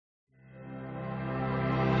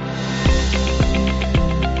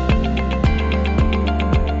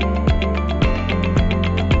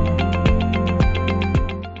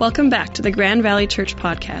Welcome back to the Grand Valley Church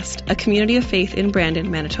Podcast, a community of faith in Brandon,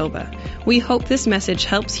 Manitoba. We hope this message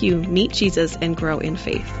helps you meet Jesus and grow in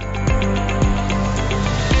faith.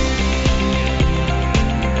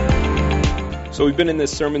 So we've been in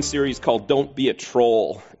this sermon series called Don't Be a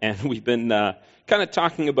Troll, and we've been kind of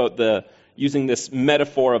talking about using this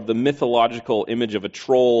metaphor of the mythological image of a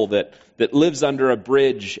troll that lives under a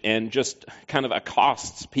bridge and just kind of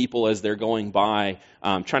accosts people as they're going by,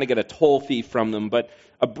 trying to get a toll fee from them. But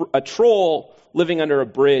a troll living under a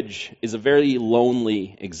bridge is a very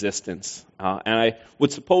lonely existence. And I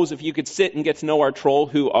would suppose if you could sit and get to know our troll,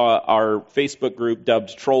 who our Facebook group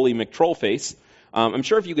dubbed Trolly McTrollface, I'm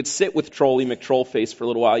sure if you could sit with Trolly McTrollface for a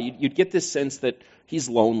little while, you'd get this sense that he's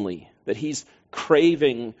lonely, that he's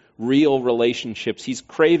craving real relationships, he's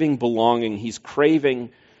craving belonging, he's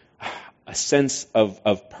craving a sense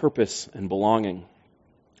of purpose and belonging.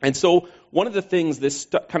 And so one of the things, this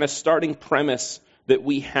kind of starting premise that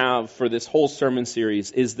we have for this whole sermon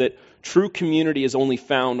series is that true community is only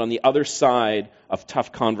found on the other side of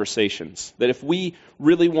tough conversations. That if we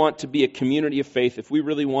really want to be a community of faith, if we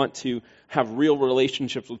really want to have real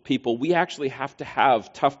relationships with people, we actually have to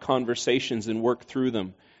have tough conversations and work through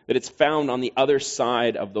them. That it's found on the other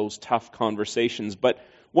side of those tough conversations. But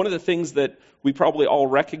one of the things that we probably all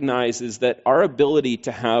recognize is that our ability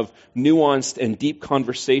to have nuanced and deep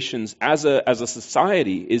conversations as a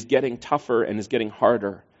society is getting tougher and is getting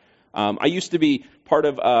harder. I used to be part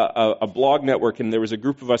of a blog network, and there was a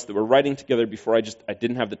group of us that were writing together before I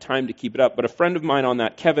didn't have the time to keep it up. But a friend of mine on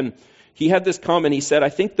that, Kevin, he had this comment. He said, I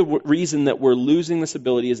think the reason that we're losing this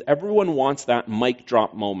ability is everyone wants that mic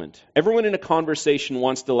drop moment. Everyone in a conversation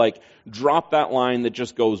wants to drop that line that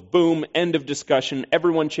just goes boom, end of discussion.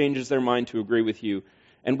 Everyone changes their mind to agree with you.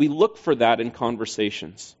 And we look for that in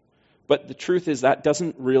conversations. But the truth is that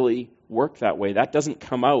doesn't really work that way. That doesn't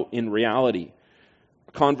come out in reality.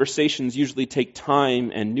 Conversations usually take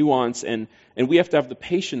time and nuance, and we have to have the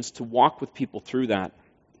patience to walk with people through that.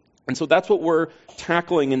 And so that's what we're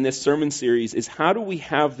tackling in this sermon series, is how do we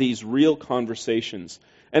have these real conversations?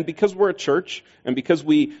 And because we're a church, and because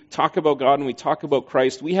we talk about God and we talk about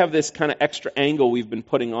Christ, we have this kind of extra angle we've been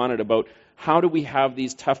putting on it about how do we have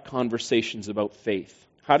these tough conversations about faith?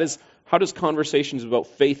 How does conversations about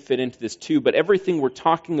faith fit into this too? But everything we're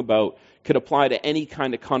talking about could apply to any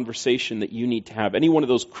kind of conversation that you need to have, any one of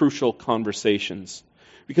those crucial conversations.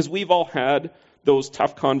 Because we've all had those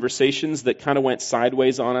tough conversations that kind of went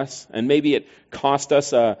sideways on us, and maybe it cost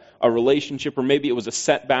us a relationship, or maybe it was a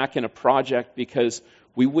setback in a project because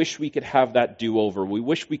we wish we could have that do-over. We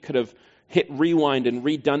wish we could have hit rewind and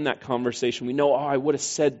redone that conversation. We know, I would have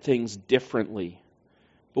said things differently.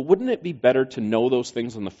 But wouldn't it be better to know those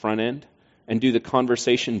things on the front end and do the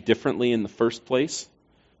conversation differently in the first place?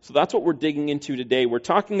 So that's what we're digging into today. We're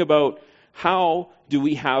talking about how do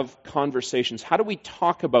we have conversations? How do we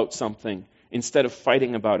talk about something instead of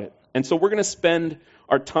fighting about it? And so we're going to spend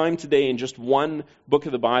our time today in just one book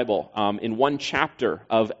of the Bible, in one chapter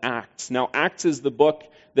of Acts. Now, Acts is the book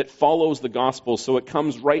that follows the Gospel, so it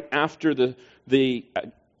comes right after the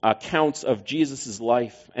accounts of Jesus'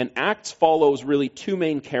 life. And Acts follows really two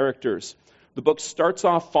main characters. The book starts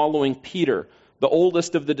off following Peter, the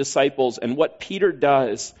oldest of the disciples, and what Peter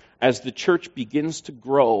does as the church begins to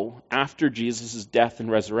grow after Jesus' death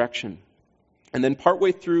and resurrection. And then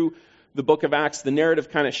partway through the book of Acts, the narrative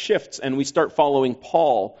kind of shifts, and we start following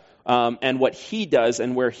Paul and what he does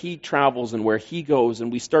and where he travels and where he goes,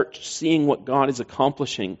 and we start seeing what God is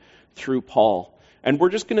accomplishing through Paul. And we're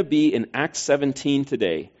just going to be in Acts 17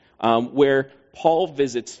 today, where Paul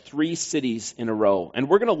visits 3 cities in a row. And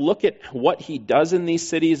we're going to look at what he does in these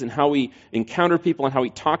cities and how he encountered people and how he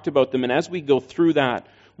talked about them. And as we go through that,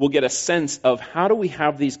 we'll get a sense of how do we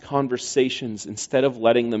have these conversations instead of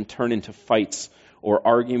letting them turn into fights or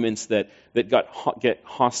arguments that get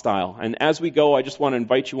hostile. And as we go, I just want to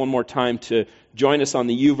invite you one more time to join us on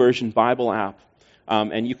the YouVersion Bible app.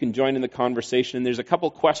 And you can join in the conversation. And there's a couple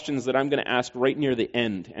questions that I'm going to ask right near the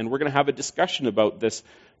end. And we're going to have a discussion about this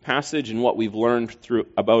passage and what we've learned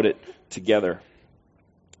about it together.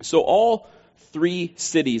 So all 3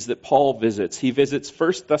 cities that Paul visits, he visits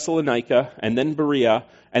first Thessalonica and then Berea,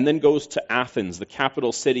 and then goes to Athens, the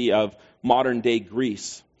capital city of modern-day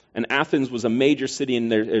Greece. And Athens was a major city,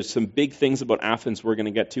 and there's some big things about Athens we're going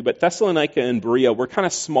to get to. But Thessalonica and Berea were kind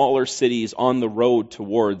of smaller cities on the road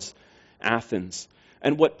towards Athens.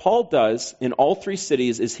 And what Paul does in all 3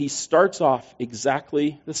 cities is he starts off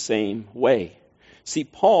exactly the same way. See,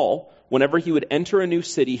 Paul, whenever he would enter a new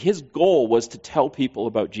city, his goal was to tell people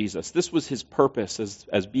about Jesus. This was his purpose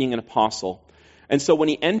as being an apostle. And so when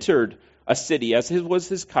he entered a city, as was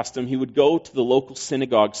his custom, he would go to the local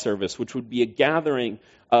synagogue service, which would be a gathering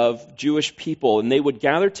of Jewish people, and they would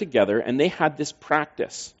gather together, and they had this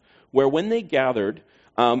practice where when they gathered,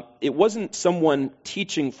 it wasn't someone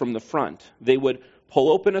teaching from the front. They would pull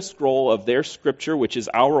open a scroll of their scripture, which is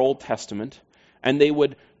our Old Testament, and they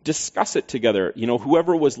would discuss it together.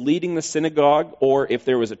 Whoever was leading the synagogue, or if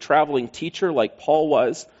there was a traveling teacher like Paul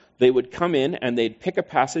was, they would come in and they'd pick a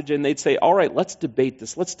passage and they'd say, all right, let's debate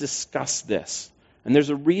this, let's discuss this. And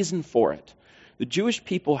there's a reason for it. The Jewish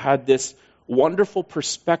people had this wonderful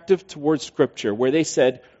perspective towards Scripture where they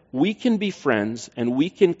said, we can be friends and we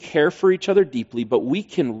can care for each other deeply, but we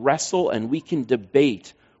can wrestle and we can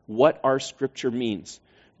debate what our Scripture means.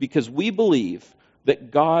 Because we believe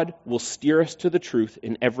that God will steer us to the truth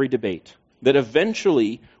in every debate. That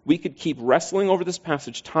eventually we could keep wrestling over this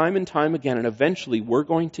passage time and time again, and eventually we're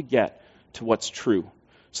going to get to what's true.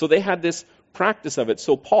 So they had this practice of it.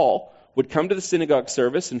 So Paul would come to the synagogue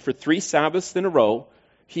service, and for 3 Sabbaths in a row,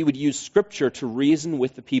 he would use Scripture to reason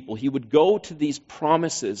with the people. He would go to these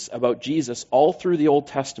promises about Jesus all through the Old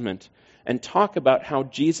Testament and talk about how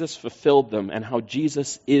Jesus fulfilled them and how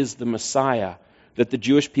Jesus is the Messiah that the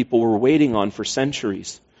Jewish people were waiting on for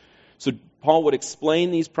centuries. So Paul would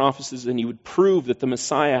explain these prophecies and he would prove that the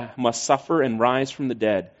Messiah must suffer and rise from the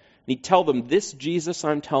dead. And he'd tell them, this Jesus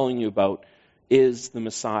I'm telling you about is the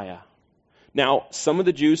Messiah. Now, some of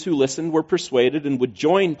the Jews who listened were persuaded and would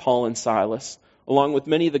join Paul and Silas, along with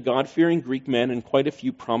many of the God-fearing Greek men and quite a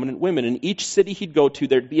few prominent women. In each city he'd go to,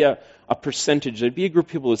 there'd be a percentage, there'd be a group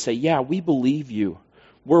of people who would say, yeah, we believe you.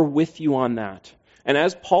 We're with you on that. And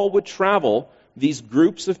as Paul would travel, these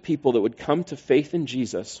groups of people that would come to faith in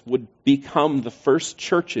Jesus would become the first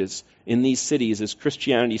churches in these cities as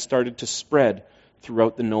Christianity started to spread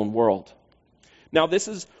throughout the known world. Now, this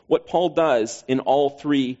is what Paul does in all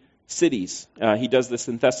 3 cities. He does this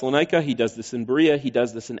in Thessalonica, he does this in Berea, he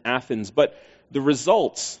does this in Athens. But the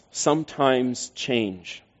results sometimes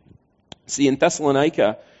change. See, in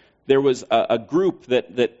Thessalonica, there was a group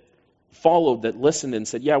that followed, that listened and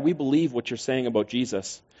said, yeah, we believe what you're saying about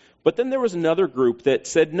Jesus. But then there was another group that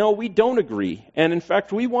said, no, we don't agree. And in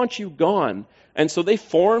fact, we want you gone. And so they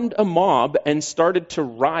formed a mob and started to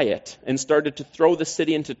riot and started to throw the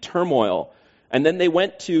city into turmoil. And then they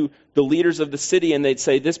went to the leaders of the city and they'd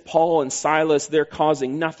say, this Paul and Silas, they're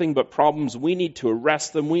causing nothing but problems. We need to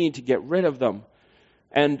arrest them. We need to get rid of them.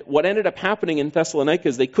 And what ended up happening in Thessalonica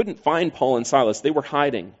is they couldn't find Paul and Silas. They were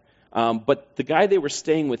hiding. But the guy they were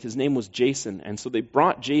staying with, his name was Jason. And so they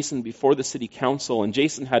brought Jason before the city council, and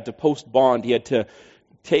Jason had to post bond. He had to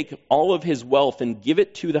take all of his wealth and give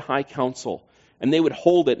it to the high council. And they would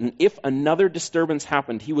hold it. And if another disturbance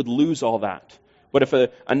happened, he would lose all that. But if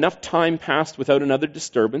enough time passed without another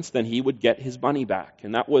disturbance, then he would get his money back.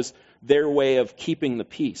 And that was their way of keeping the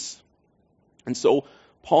peace. And so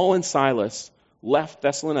Paul and Silas left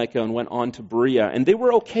Thessalonica and went on to Berea. And they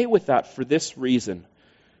were okay with that for this reason.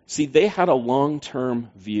 See, they had a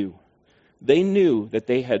long-term view. They knew that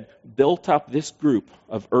they had built up this group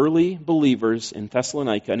of early believers in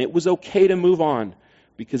Thessalonica, and it was okay to move on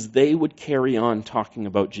because they would carry on talking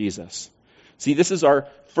about Jesus. See, this is our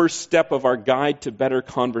first step of our guide to better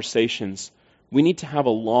conversations. We need to have a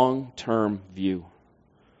long-term view.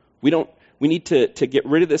 We need to get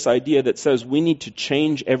rid of this idea that says we need to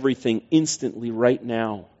change everything instantly right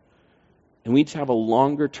now. And we need to have a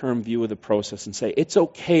longer-term view of the process and say, it's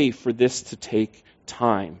okay for this to take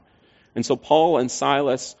time. And so Paul and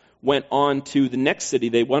Silas went on to the next city.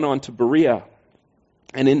 They went on to Berea.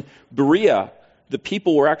 And in Berea, the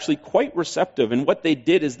people were actually quite receptive. And what they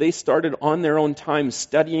did is they started on their own time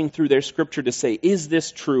studying through their scripture to say, is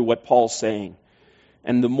this true, what Paul's saying?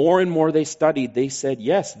 And the more and more they studied, they said,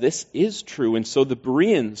 yes, this is true. And so the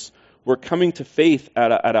Bereans were coming to faith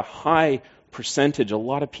at a high percentage. A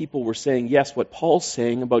lot of people were saying, yes, what Paul's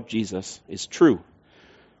saying about Jesus is true.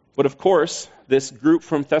 But of course, this group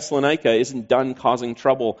from Thessalonica isn't done causing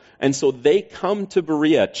trouble. And so they come to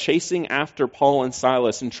Berea chasing after Paul and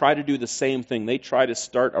Silas and try to do the same thing. They try to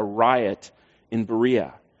start a riot in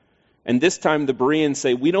Berea. And this time the Bereans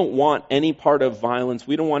say, we don't want any part of violence.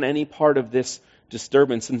 We don't want any part of this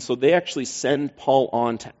disturbance. And so they actually send Paul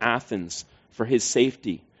on to Athens for his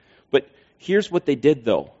safety. But here's what they did,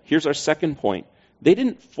 though. Here's our second point. They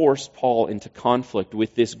didn't force Paul into conflict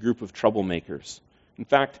with this group of troublemakers. In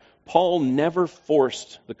fact, Paul never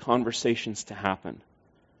forced the conversations to happen.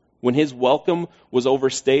 When his welcome was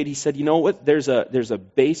overstayed, he said, you know what, there's a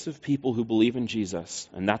base of people who believe in Jesus,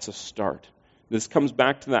 and that's a start. This comes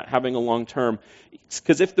back to that having a long term.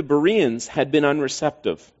 Because if the Bereans had been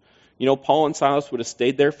unreceptive, Paul and Silas would have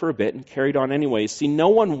stayed there for a bit and carried on anyways. See, no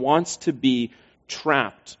one wants to be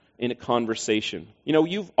trapped in a conversation. You know,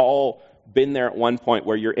 you've all been there at one point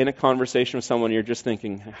where you're in a conversation with someone and you're just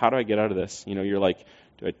thinking, how do I get out of this? You know, you're like,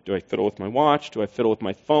 do I fiddle with my watch? Do I fiddle with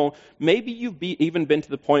my phone? Maybe you've even been to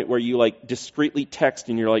the point where you like discreetly text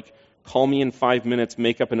and you're like, call me in 5 minutes,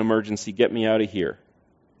 make up an emergency, get me out of here.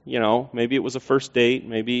 You know, maybe it was a first date,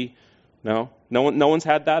 maybe no one's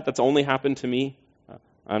had that. That's only happened to me.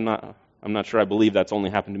 I'm not sure I believe that's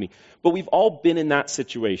only happened to me. But we've all been in that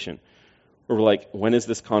situation where we're like, when is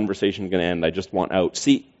this conversation going to end? I just want out.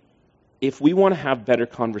 See, if we want to have better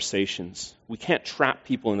conversations, we can't trap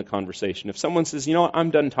people in the conversation. If someone says, you know what,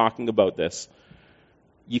 I'm done talking about this,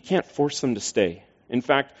 you can't force them to stay. In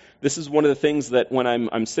fact, this is one of the things that when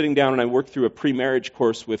I'm sitting down and I work through a pre-marriage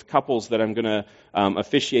course with couples that I'm going to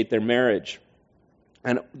officiate their marriage.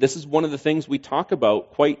 And this is one of the things we talk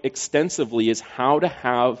about quite extensively is how to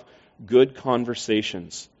have good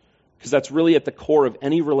conversations. Because that's really at the core of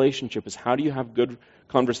any relationship is how do you have good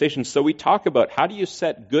conversations. So we talk about how do you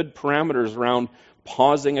set good parameters around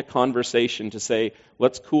pausing a conversation to say,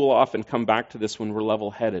 let's cool off and come back to this when we're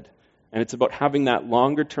level-headed. And it's about having that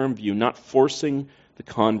longer-term view, not forcing the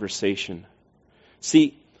conversation.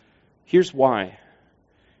 See, here's why.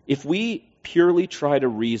 If we purely try to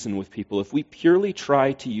reason with people, if we purely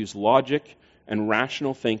try to use logic and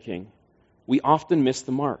rational thinking, we often miss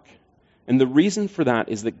the mark. And the reason for that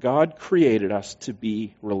is that God created us to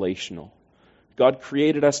be relational. God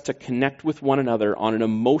created us to connect with one another on an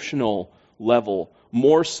emotional level,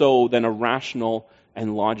 more so than a rational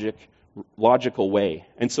and logical way.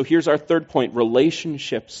 And so here's our third point.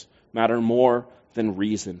 Relationships matter more than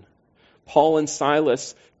reason. Paul and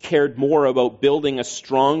Silas cared more about building a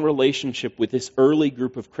strong relationship with this early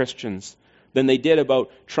group of Christians than they did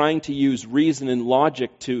about trying to use reason and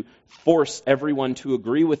logic to force everyone to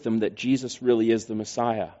agree with them that Jesus really is the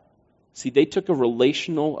Messiah. See, they took a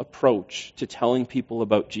relational approach to telling people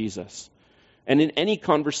about Jesus. And in any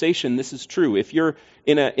conversation, this is true. If you're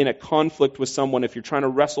in a conflict with someone, if you're trying to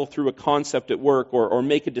wrestle through a concept at work or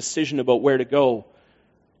make a decision about where to go,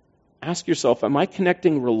 ask yourself, am I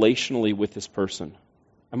connecting relationally with this person?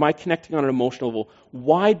 Am I connecting on an emotional level?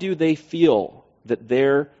 Why do they feel that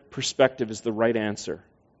their perspective is the right answer?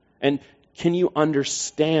 And can you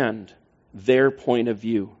understand their point of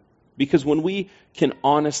view? Because when we can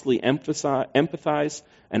honestly empathize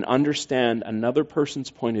and understand another person's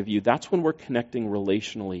point of view, that's when we're connecting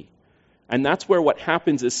relationally. And that's where what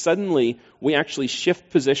happens is suddenly we actually shift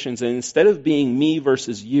positions, and instead of being me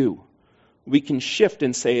versus you, we can shift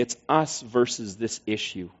and say it's us versus this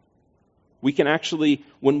issue. We can actually,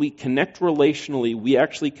 when we connect relationally, we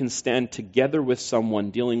actually can stand together with someone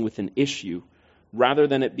dealing with an issue rather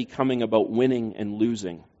than it becoming about winning and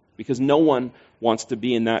losing. Because no one wants to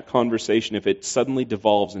be in that conversation if it suddenly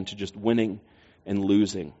devolves into just winning and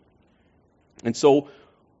losing. And so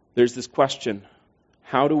there's this question,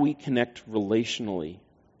 how do we connect relationally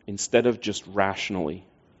instead of just rationally?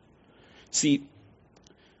 See,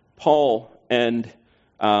 Paul and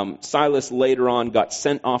Silas later on got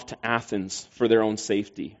sent off to Athens for their own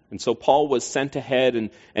safety. And so Paul was sent ahead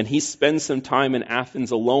and he spends some time in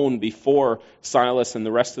Athens alone before Silas and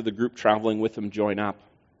the rest of the group traveling with him join up.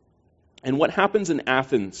 And what happens in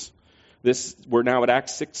Athens, we're now at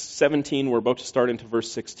Acts 6:17, we're about to start into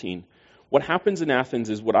verse 16. What happens in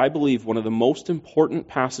Athens is what I believe one of the most important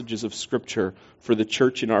passages of Scripture for the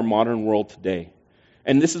church in our modern world today.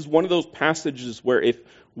 And this is one of those passages where if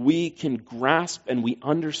we can grasp and we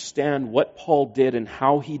understand what Paul did and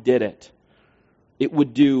how he did it, it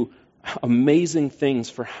would do amazing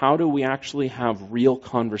things for how do we actually have real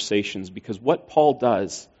conversations. Because what Paul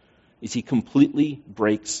does is he completely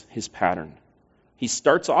breaks his pattern. He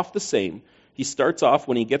starts off the same. He starts off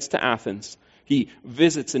when he gets to Athens. He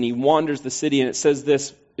visits and he wanders the city, and it says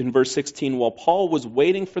this in verse 16, while Paul was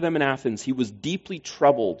waiting for them in Athens, he was deeply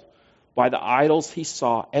troubled by the idols he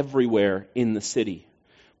saw everywhere in the city.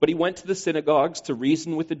 But he went to the synagogues to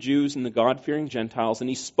reason with the Jews and the God-fearing Gentiles, and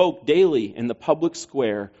he spoke daily in the public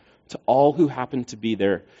square to all who happened to be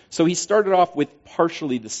there. So he started off with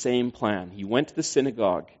partially the same plan. He went to the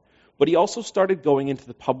synagogue, but he also started going into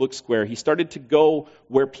the public square. He started to go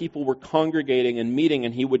where people were congregating and meeting,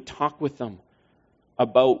 and he would talk with them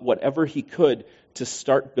about whatever he could to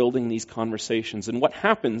start building these conversations. And what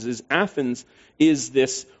happens is Athens is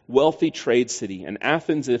this wealthy trade city. And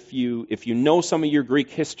Athens, if you know some of your Greek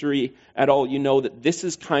history at all, you know that this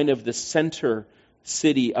is kind of the center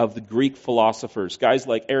city of the Greek philosophers. Guys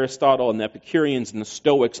like Aristotle and the Epicureans and the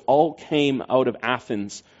Stoics all came out of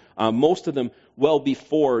Athens, most of them well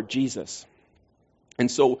before Jesus. And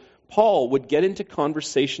so Paul would get into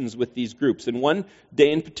conversations with these groups. And one day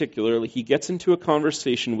in particular, he gets into a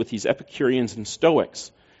conversation with these Epicureans and Stoics.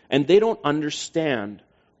 and they don't understand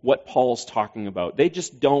what Paul's talking about. They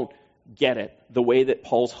just don't get it the way that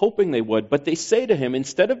Paul's hoping they would. But they say to him,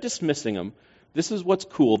 instead of dismissing him, this is what's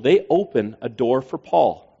cool, they open a door for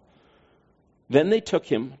Paul. Then they took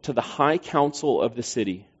him to the high council of the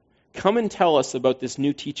city. Come and tell us about this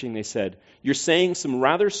new teaching, they said. You're saying some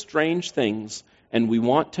rather strange things, and we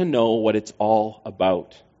want to know what it's all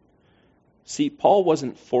about. See, Paul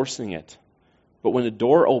wasn't forcing it, but when the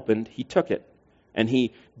door opened, he took it, and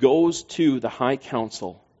he goes to the high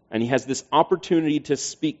council, and he has this opportunity to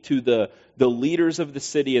speak to the leaders of the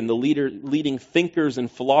city and the leading thinkers and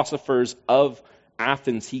philosophers of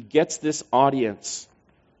Athens. He gets this audience.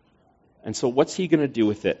 And so what's he going to do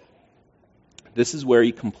with it? This is where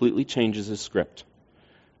he completely changes his script.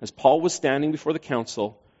 As Paul was standing before the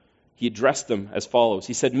council, he addressed them as follows.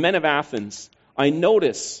 He said, Men of Athens, I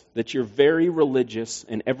notice that you're very religious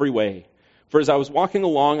in every way. For as I was walking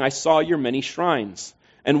along, I saw your many shrines,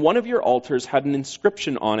 and one of your altars had an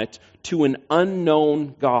inscription on it, to an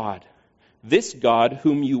unknown God. This God,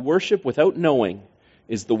 whom you worship without knowing,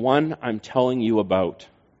 is the one I'm telling you about.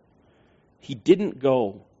 He didn't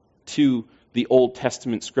go to the Old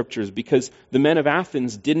Testament scriptures because the men of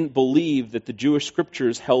Athens didn't believe that the Jewish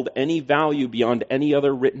scriptures held any value beyond any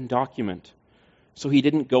other written document. So he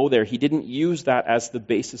didn't go there. He didn't use that as the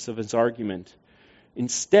basis of his argument.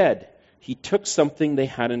 Instead, he took something they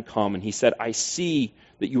had in common. He said, I see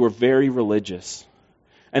that you are very religious.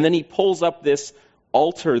 And then he pulls up this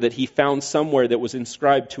altar that he found somewhere that was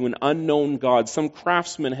inscribed to an unknown God. Some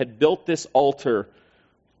craftsman had built this altar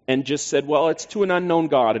and just said, well, it's to an unknown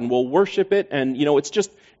God, and we'll worship it, and it's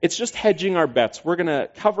just hedging our bets. We're going to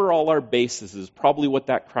cover all our bases, is probably what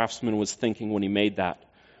that craftsman was thinking when he made that.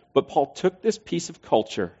 But Paul took this piece of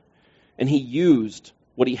culture, and he used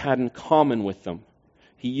what he had in common with them.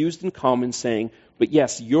 He used in common saying, but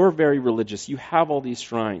yes, you're very religious, you have all these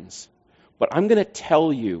shrines, but I'm going to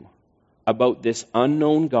tell you about this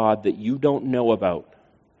unknown God that you don't know about.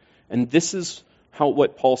 And this is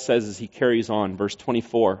what Paul says as he carries on, verse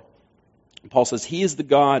 24. Paul says, He is the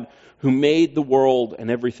God who made the world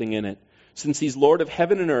and everything in it. Since he's Lord of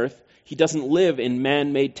heaven and earth, he doesn't live in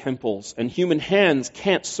man-made temples, and human hands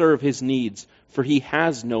can't serve his needs, for he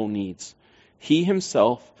has no needs. He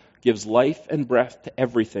himself gives life and breath to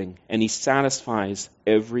everything, and he satisfies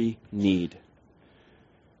every need.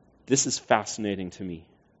 This is fascinating to me,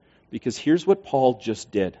 because here's what Paul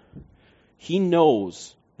just did. He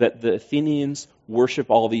knows that the Athenians worship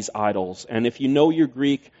all these idols. And if you know your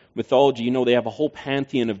Greek mythology, you know they have a whole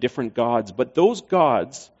pantheon of different gods. But those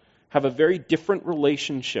gods have a very different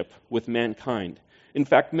relationship with mankind. In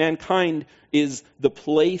fact, mankind is the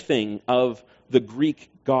plaything of the Greek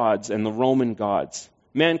gods and the Roman gods.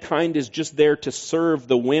 Mankind is just there to serve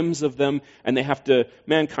the whims of them, and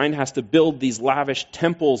mankind has to build these lavish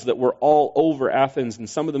temples that were all over Athens, and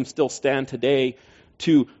some of them still stand today,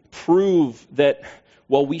 to prove that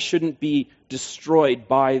we shouldn't be destroyed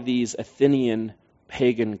by these Athenian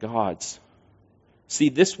pagan gods. See,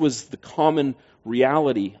 this was the common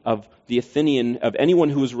reality of anyone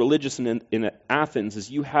who was religious in Athens,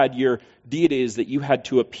 is you had your deities that you had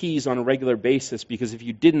to appease on a regular basis, because if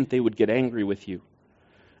you didn't, they would get angry with you.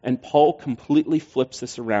 And Paul completely flips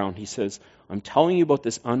this around. He says, I'm telling you about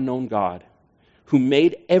this unknown God who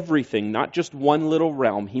made everything, not just one little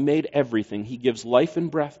realm. He made everything. He gives life and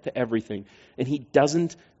breath to everything. And he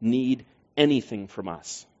doesn't need anything from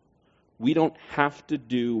us. We don't have to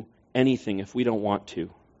do anything if we don't want to.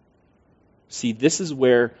 See, this is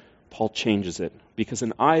where Paul changes it, because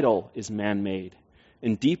an idol is man-made.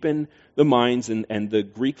 And deep in the minds, and the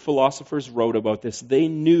Greek philosophers wrote about this, they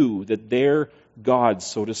knew that their gods,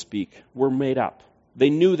 so to speak, were made up. They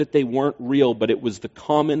knew that they weren't real, but it was the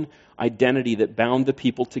common identity that bound the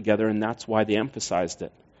people together, and that's why they emphasized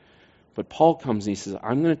it. But Paul comes and he says,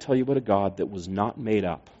 I'm going to tell you about a God that was not made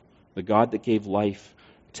up, the God that gave life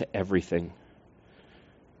to everything.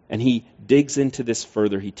 And he digs into this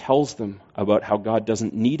further. He tells them about how God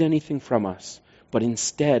doesn't need anything from us, but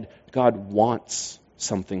instead, God wants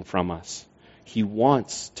something from us. He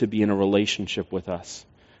wants to be in a relationship with us.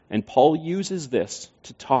 And Paul uses this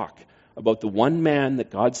to talk about the one man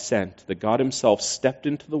that God sent, that God himself stepped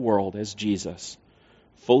into the world as Jesus,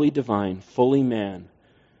 fully divine, fully man,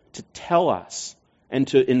 to tell us and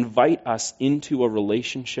to invite us into a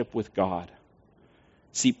relationship with God.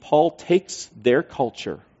 See, Paul takes their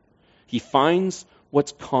culture, he finds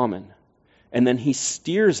what's common, and then he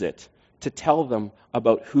steers it to tell them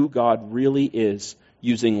about who God really is,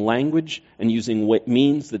 using language and using what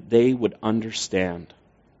means that they would understand.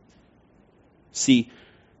 See,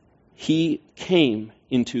 he came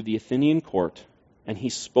into the Athenian court and he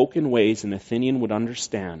spoke in ways an Athenian would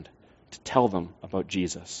understand to tell them about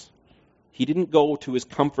Jesus. He didn't go to his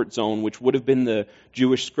comfort zone, which would have been the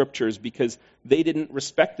Jewish scriptures, because they didn't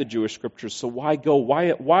respect the Jewish scriptures. So why go?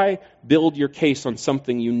 Why build your case on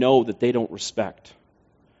something you know that they don't respect?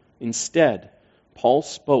 Instead, Paul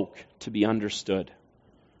spoke to be understood.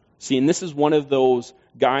 See, and this is one of those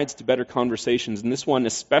guides to better conversations, and this one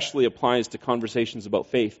especially applies to conversations about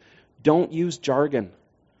faith. Don't use jargon.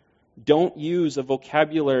 Don't use a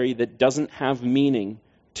vocabulary that doesn't have meaning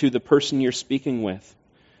to the person you're speaking with.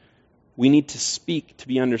 We need to speak to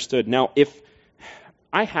be understood. Now, if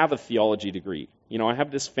I have a theology degree, I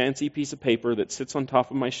have this fancy piece of paper that sits on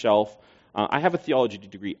top of my shelf. I have a theology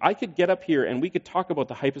degree. I could get up here and we could talk about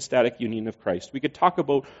the hypostatic union of Christ. We could talk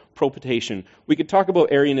about propitiation. We could talk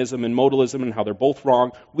about Arianism and modalism and how they're both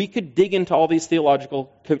wrong. We could dig into all these theological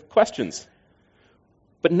questions.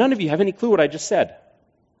 But none of you have any clue what I just said.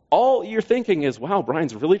 All you're thinking is, wow,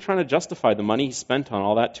 Brian's really trying to justify the money he spent on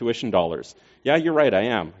all that tuition dollars. Yeah, you're right, I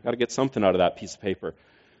am. I've got to get something out of that piece of paper.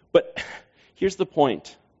 But here's the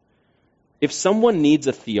point. If someone needs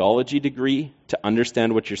a theology degree to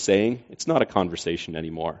understand what you're saying, it's not a conversation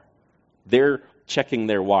anymore. They're checking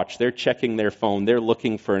their watch. They're checking their phone. They're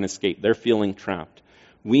looking for an escape. They're feeling trapped.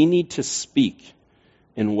 We need to speak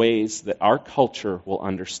in ways that our culture will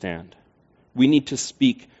understand. We need to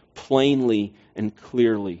speak plainly and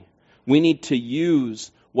clearly. We need to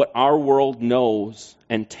use what our world knows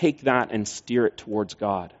and take that and steer it towards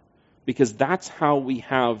God. Because that's how we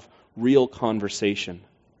have real conversation.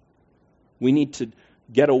 We need to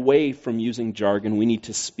get away from using jargon. We need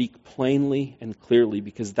to speak plainly and clearly,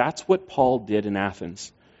 because that's what Paul did in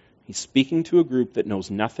Athens. He's speaking to a group that knows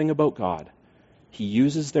nothing about God. He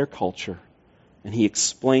uses their culture, and he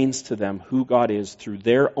explains to them who God is through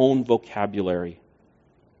their own vocabulary.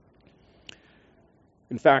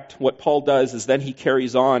 In fact, what Paul does is then he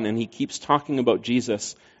carries on and he keeps talking about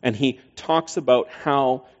Jesus, and he talks about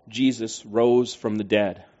how Jesus rose from the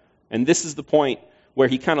dead. And this is the point where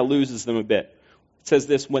he kind of loses them a bit. It says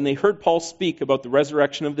this: when they heard Paul speak about the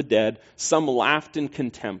resurrection of the dead, some laughed in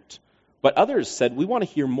contempt, but others said, we want to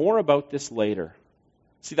hear more about this later.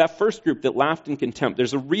 See, that first group that laughed in contempt,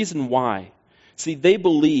 there's a reason why. See, they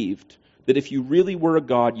believed that if you really were a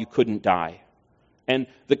God, you couldn't die. And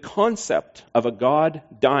the concept of a God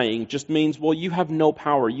dying just means, well, you have no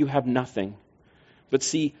power, you have nothing. But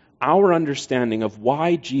see, our understanding of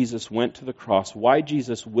why Jesus went to the cross, why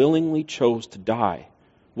Jesus willingly chose to die,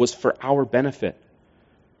 was for our benefit.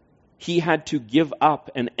 He had to give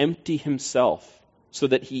up and empty himself so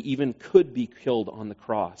that he even could be killed on the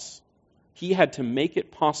cross. He had to make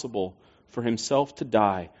it possible for himself to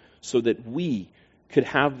die so that we could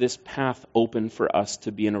have this path open for us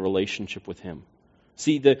to be in a relationship with him.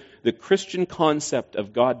 See, the Christian concept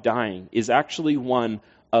of God dying is actually one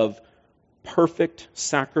of perfect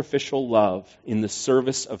sacrificial love in the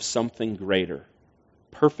service of something greater.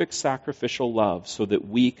 Perfect sacrificial love so that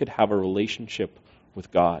we could have a relationship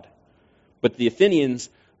with God. But the Athenians,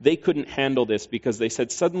 they couldn't handle this because they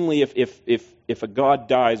said suddenly if a God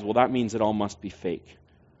dies, well, that means it all must be fake.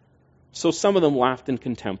 So some of them laughed in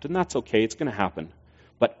contempt, and that's okay, it's going to happen.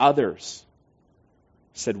 But others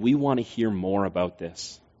said, we want to hear more about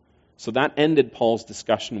this. So that ended Paul's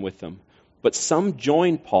discussion with them. But some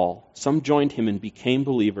joined Paul, some joined him and became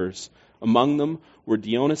believers. Among them were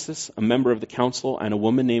Dionysius, a member of the council, and a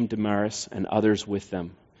woman named Damaris, and others with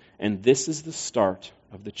them. And this is the start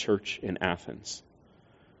of the church in Athens.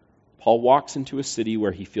 Paul walks into a city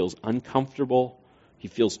where he feels uncomfortable, he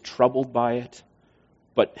feels troubled by it,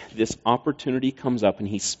 but this opportunity comes up and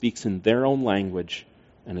he speaks in their own language,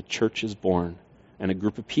 and a church is born, and a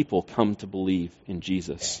group of people come to believe in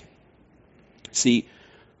Jesus. See,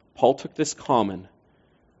 Paul took this common.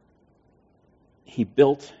 He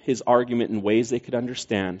built his argument in ways they could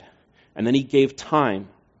understand, and then he gave time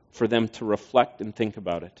for them to reflect and think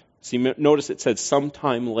about it. See, notice it said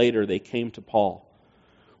sometime later they came to Paul.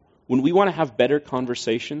 When we want to have better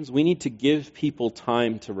conversations, we need to give people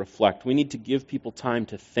time to reflect. We need to give people time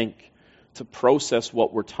to think, to process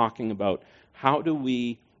what we're talking about. How do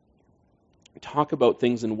we talk about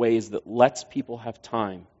things in ways that lets people have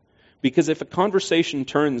time? Because if a conversation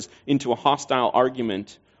turns into a hostile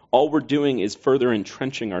argument, all we're doing is further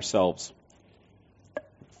entrenching ourselves.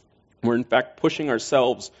 We're in fact pushing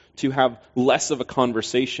ourselves to have less of a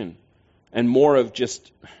conversation and more of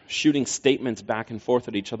just shooting statements back and forth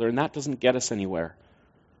at each other, and that doesn't get us anywhere.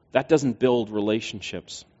 That doesn't build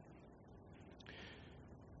relationships.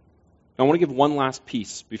 I want to give one last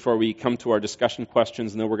piece before we come to our discussion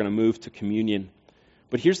questions, and then we're going to move to communion.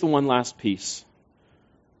 But here's the one last piece.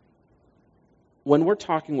 when we're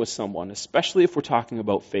talking with someone, especially if we're talking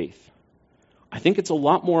about faith, I think it's a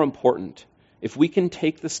lot more important if we can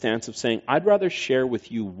take the stance of saying, I'd rather share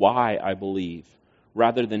with you why I believe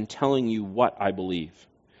rather than telling you what I believe.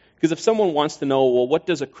 Because if someone wants to know, well, what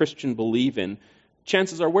does a Christian believe in?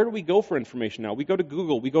 Chances are, where do we go for information now? We go to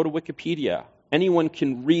Google, we go to Wikipedia. Anyone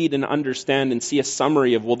can read and understand and see a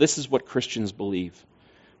summary of, well, this is what Christians believe.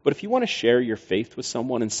 But if you want to share your faith with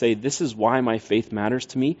someone and say, this is why my faith matters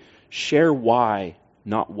to me, share why,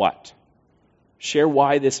 not what. Share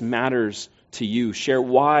why this matters to you. Share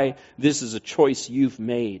why this is a choice you've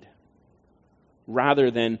made. Rather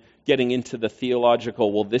than getting into the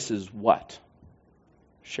theological, well, this is what.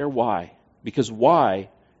 Share why. Because why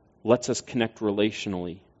lets us connect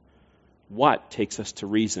relationally. What takes us to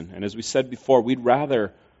reason. And as we said before, we'd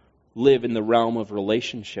rather live in the realm of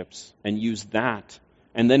relationships and use that.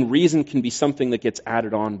 And then reason can be something that gets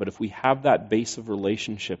added on. But if we have that base of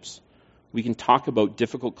relationships, we can talk about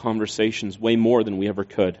difficult conversations way more than we ever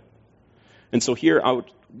could. And so here,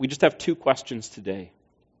 we just have 2 questions today.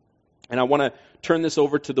 And I want to turn this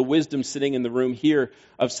over to the wisdom sitting in the room here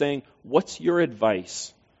of saying, what's your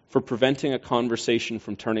advice for preventing a conversation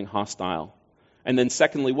from turning hostile? And then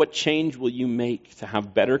secondly, what change will you make to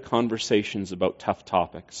have better conversations about tough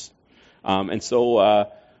topics? And so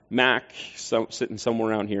Mac, sitting somewhere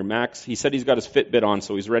around here, Max, he said he's got his Fitbit on,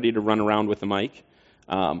 so he's ready to run around with the mic.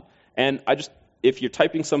 And if you're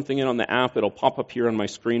typing something in on the app, it'll pop up here on my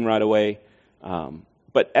screen right away.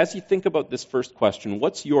 But as you think about this first question,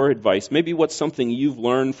 what's your advice? Maybe what's something you've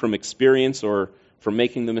learned from experience or from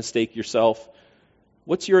making the mistake yourself?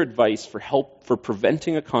 What's your advice for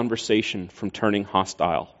preventing a conversation from turning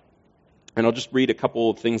hostile? And I'll just read a couple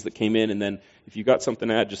of things that came in, and then if you've got something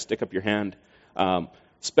to add, just stick up your hand.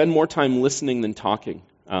 Spend more time listening than talking.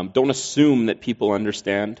 Don't assume that people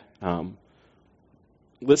understand.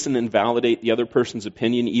 Listen and validate the other person's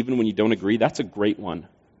opinion, even when you don't agree. That's a great one.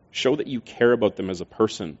 Show that you care about them as a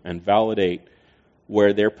person and validate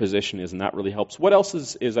where their position is, and that really helps. What else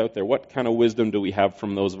is out there? What kind of wisdom do we have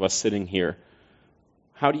from those of us sitting here?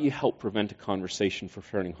 How do you help prevent a conversation from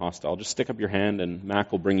turning hostile? Just stick up your hand, and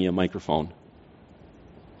Mac will bring you a microphone.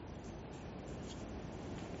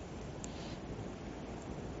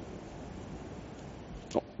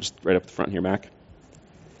 Oh, just right up the front here, Mac.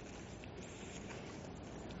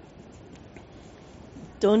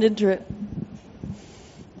 Don't interrupt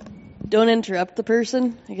the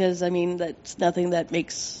person, because, that's nothing that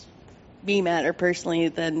makes me matter personally.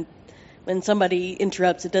 Then when somebody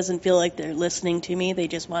interrupts, it doesn't feel like they're listening to me. They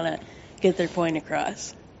just want to get their point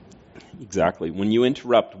across. Exactly. When you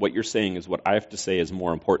interrupt, what you're saying is what I have to say is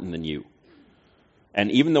more important than you.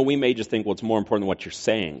 And even though we may just think, well, it's more important than what you're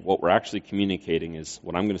saying, what we're actually communicating is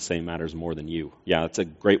what I'm going to say matters more than you. Yeah, that's a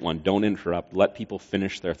great one. Don't interrupt. Let people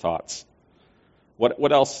finish their thoughts.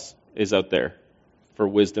 What else is out there for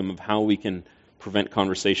wisdom of how we can prevent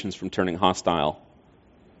conversations from turning hostile?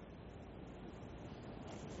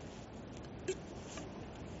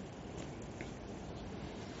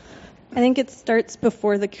 I think it starts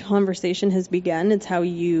before the conversation has begun. It's how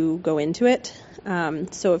you go into it.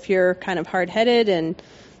 So if you're kind of hard-headed and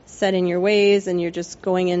set in your ways and you're just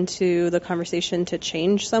going into the conversation to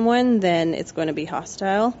change someone, then it's going to be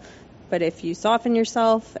hostile. But if you soften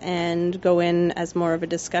yourself and go in as more of a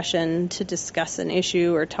discussion to discuss an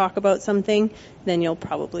issue or talk about something, then you'll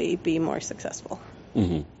probably be more successful.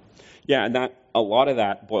 Mm-hmm. Yeah, and a lot of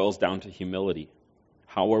that boils down to humility.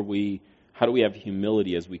 How do we have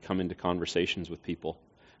humility as we come into conversations with people?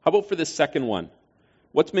 How about for the second one?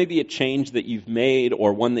 What's maybe a change that you've made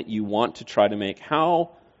or one that you want to try to make?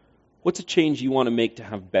 What's a change you want to make to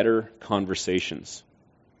have better conversations?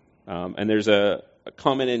 And there's a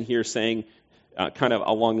comment in here saying, kind of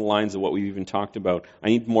along the lines of what we've even talked about, I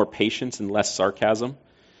need more patience and less sarcasm.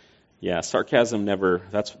 Yeah, sarcasm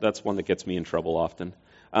that's one that gets me in trouble often.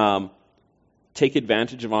 Take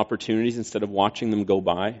advantage of opportunities instead of watching them go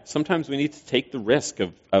by. Sometimes we need to take the risk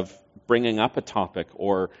of bringing up a topic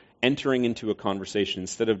or entering into a conversation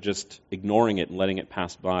instead of just ignoring it and letting it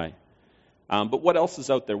pass by. But what else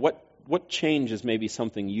is out there? What change is maybe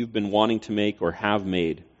something you've been wanting to make or have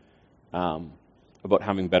made about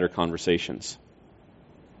having better conversations?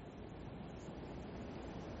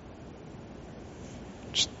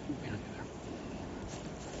 Just behind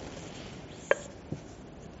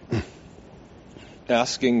you there.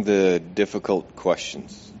 Asking the difficult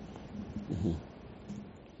questions. Mm-hmm.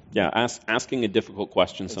 Yeah, asking a difficult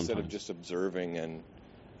question sometimes. Instead of just observing,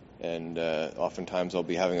 and oftentimes I'll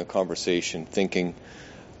be having a conversation thinking,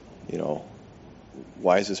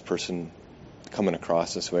 why is this person coming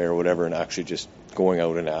across this way or whatever, and actually just going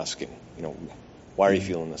out and asking, why are you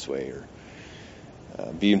feeling this way? Or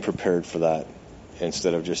being prepared for that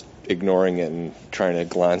instead of just ignoring it and trying to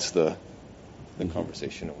glance the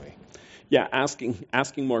conversation away. Yeah,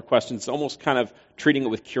 asking more questions, almost kind of treating it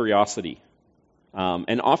with curiosity.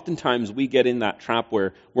 And oftentimes we get in that trap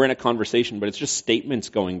where we're in a conversation, but it's just statements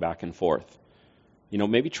going back and forth.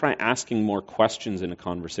 Maybe try asking more questions in a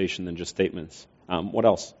conversation than just statements. What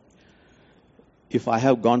else? If I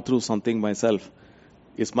have gone through something myself,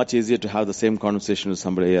 it's much easier to have the same conversation with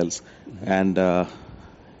somebody else. Mm-hmm. And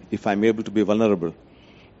if I'm able to be vulnerable,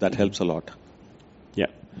 that helps a lot. Yeah.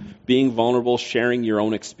 Being vulnerable, sharing your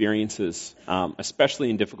own experiences, especially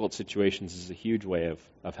in difficult situations, is a huge way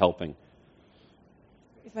of helping.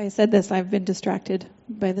 If I said this, I've been distracted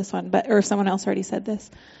by this one, or someone else already said this.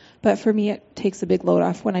 But for me, it takes a big load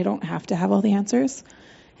off when I don't have to have all the answers.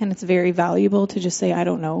 And it's very valuable to just say, I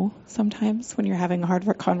don't know, sometimes when you're having hard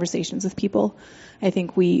conversations with people. I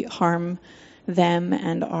think we harm them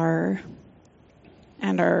and our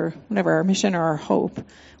mission or our hope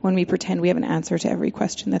when we pretend we have an answer to every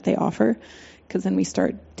question that they offer, because then we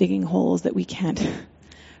start digging holes that we can't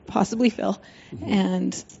possibly fill. Mm-hmm.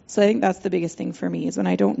 And so I think that's the biggest thing for me is when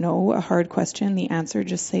I don't know a hard question, the answer,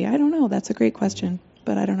 just say, I don't know, that's a great question,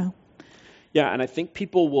 but I don't know. Yeah, and I think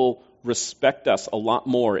people will respect us a lot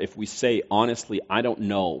more if we say honestly, I don't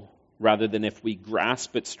know, rather than if we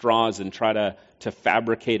grasp at straws and try to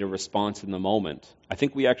fabricate a response in the moment. I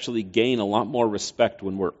think we actually gain a lot more respect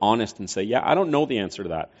when we're honest and say, yeah, I don't know the answer to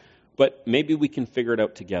that, but maybe we can figure it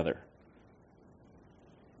out together.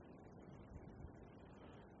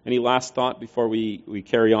 Any last thought before we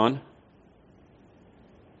carry on?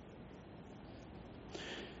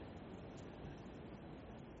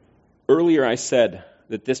 Earlier I said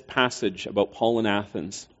that this passage about Paul in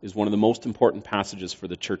Athens is one of the most important passages for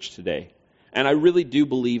the church today. And I really do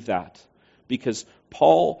believe that, because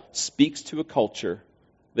Paul speaks to a culture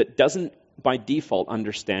that doesn't by default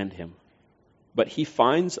understand him. But he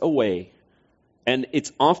finds a way, and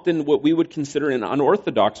it's often what we would consider an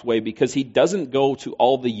unorthodox way, because he doesn't go to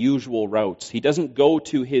all the usual routes. He doesn't go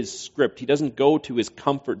to his script. He doesn't go to his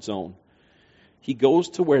comfort zone. He goes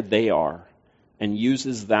to where they are and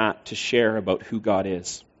uses that to share about who God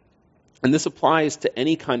is. And this applies to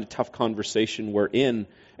any kind of tough conversation we're in,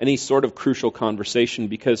 any sort of crucial conversation,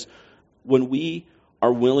 because when we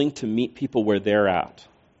are willing to meet people where they're at,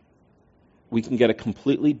 we can get a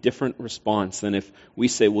completely different response than if we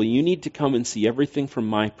say, well, you need to come and see everything from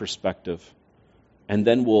my perspective, and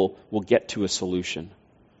then we'll get to a solution.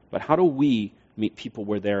 But how do we meet people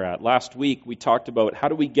where they're at? Last week, we talked about how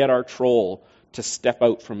do we get our troll to step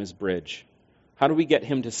out from his bridge? How do we get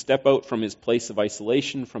him to step out from his place of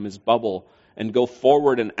isolation, from his bubble, and go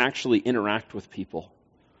forward and actually interact with people?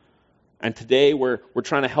 And today we're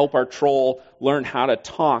trying to help our troll learn how to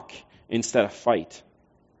talk instead of fight.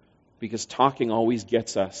 Because talking always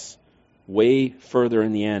gets us way further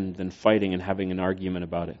in the end than fighting and having an argument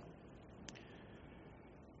about it.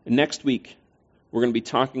 And next week, we're going to be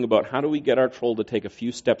talking about how do we get our troll to take a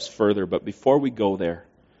few steps further. But before we go there,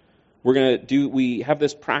 we have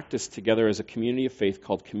this practice together as a community of faith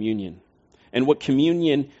called communion. And what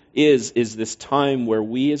communion is this time where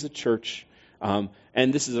we as a church, and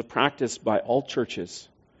this is a practice by all churches,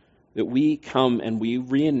 that we come and we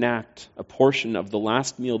reenact a portion of the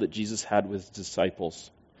last meal that Jesus had with his disciples.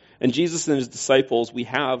 And Jesus and his disciples, we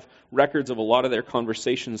have records of a lot of their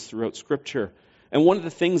conversations throughout Scripture. And one of the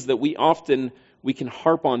things that we can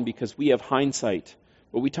harp on because we have hindsight,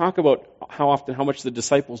 but we talk about how much the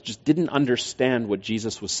disciples just didn't understand what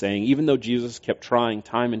Jesus was saying. Even though Jesus kept trying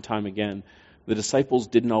time and time again, the disciples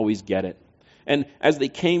didn't always get it. And as they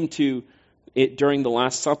came to it during the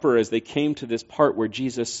Last Supper, as they came to this part where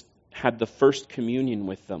Jesus had the first communion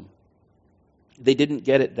with them, they didn't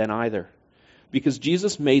get it then either. Because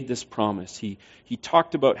Jesus made this promise. He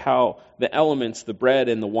talked about how the elements, the bread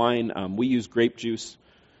and the wine, we use grape juice,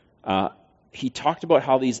 he talked about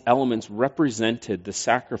how these elements represented the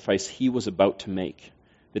sacrifice he was about to make,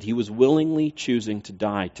 that he was willingly choosing to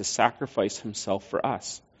die, to sacrifice himself for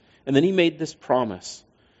us. And then he made this promise.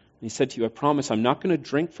 He said to you, I promise I'm not going to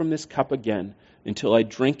drink from this cup again until I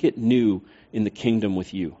drink it new in the kingdom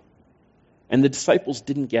with you. And the disciples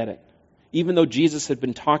didn't get it. Even though Jesus had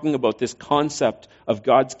been talking about this concept of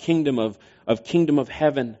God's kingdom, of kingdom of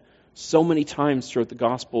heaven, so many times throughout the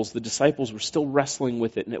Gospels, the disciples were still wrestling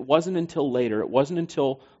with it. And it wasn't until later, it wasn't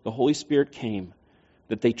until the Holy Spirit came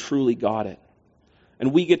that they truly got it.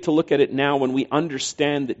 And we get to look at it now when we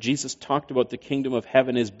understand that Jesus talked about the kingdom of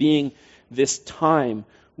heaven as being this time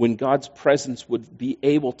when God's presence would be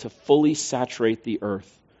able to fully saturate the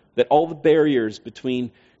earth. That all the barriers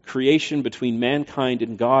between creation, between mankind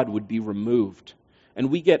and God would be removed. And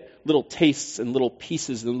we get little tastes and little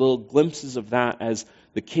pieces and little glimpses of that as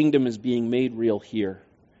the kingdom is being made real here.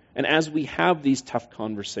 And as we have these tough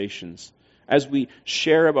conversations, as we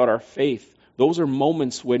share about our faith, those are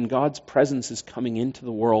moments when God's presence is coming into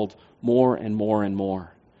the world more and more and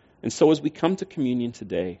more. And so as we come to communion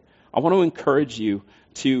today, I want to encourage you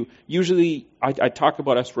to, usually I talk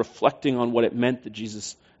about us reflecting on what it meant that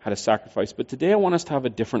Jesus had a sacrifice, but today I want us to have a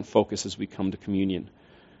different focus as we come to communion.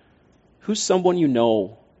 Who's someone you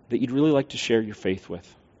know that you'd really like to share your faith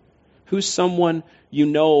with? Who's someone you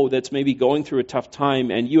know that's maybe going through a tough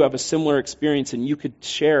time and you have a similar experience and you could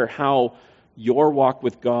share how your walk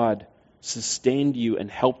with God sustained you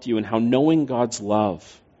and helped you and how knowing God's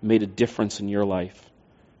love made a difference in your life?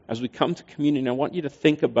 As we come to communion, I want you to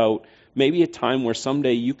think about maybe a time where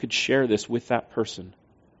someday you could share this with that person,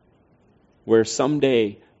 where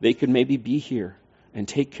someday they could maybe be here and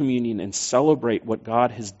take communion and celebrate what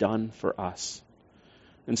God has done for us.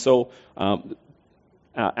 And so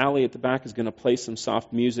Allie at the back is going to play some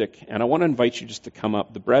soft music, and I want to invite you just to come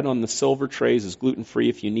up. The bread on the silver trays is gluten-free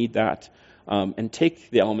if you need that. And take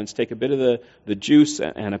the elements, take a bit of the juice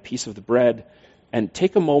and a piece of the bread, and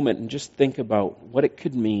take a moment and just think about what it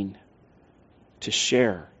could mean to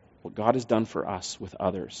share what God has done for us with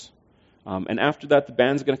others. And after that, the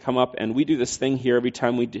band's going to come up, and we do this thing here every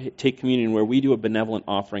time we take communion where we do a benevolent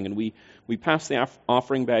offering, and we pass the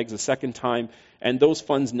offering bags a second time, and those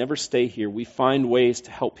funds never stay here. We find ways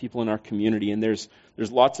to help people in our community, and there's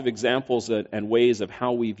lots of examples and ways of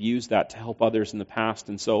how we've used that to help others in the past.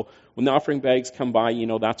 And so when the offering bags come by, you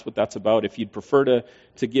know that's what that's about. If you'd prefer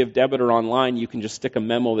to give debit or online, you can just stick a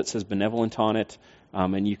memo that says benevolent on it,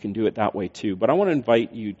 and you can do it that way too. But I want to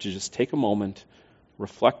invite you to just take a moment,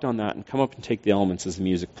 reflect on that, and come up and take the elements as the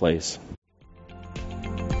music plays.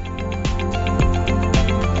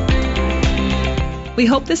 We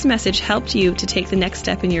hope this message helped you to take the next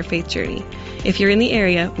step in your faith journey. If you're in the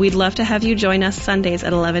area, we'd love to have you join us Sundays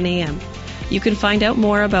at 11 a.m. You can find out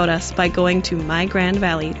more about us by going to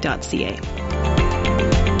mygrandvalley.ca.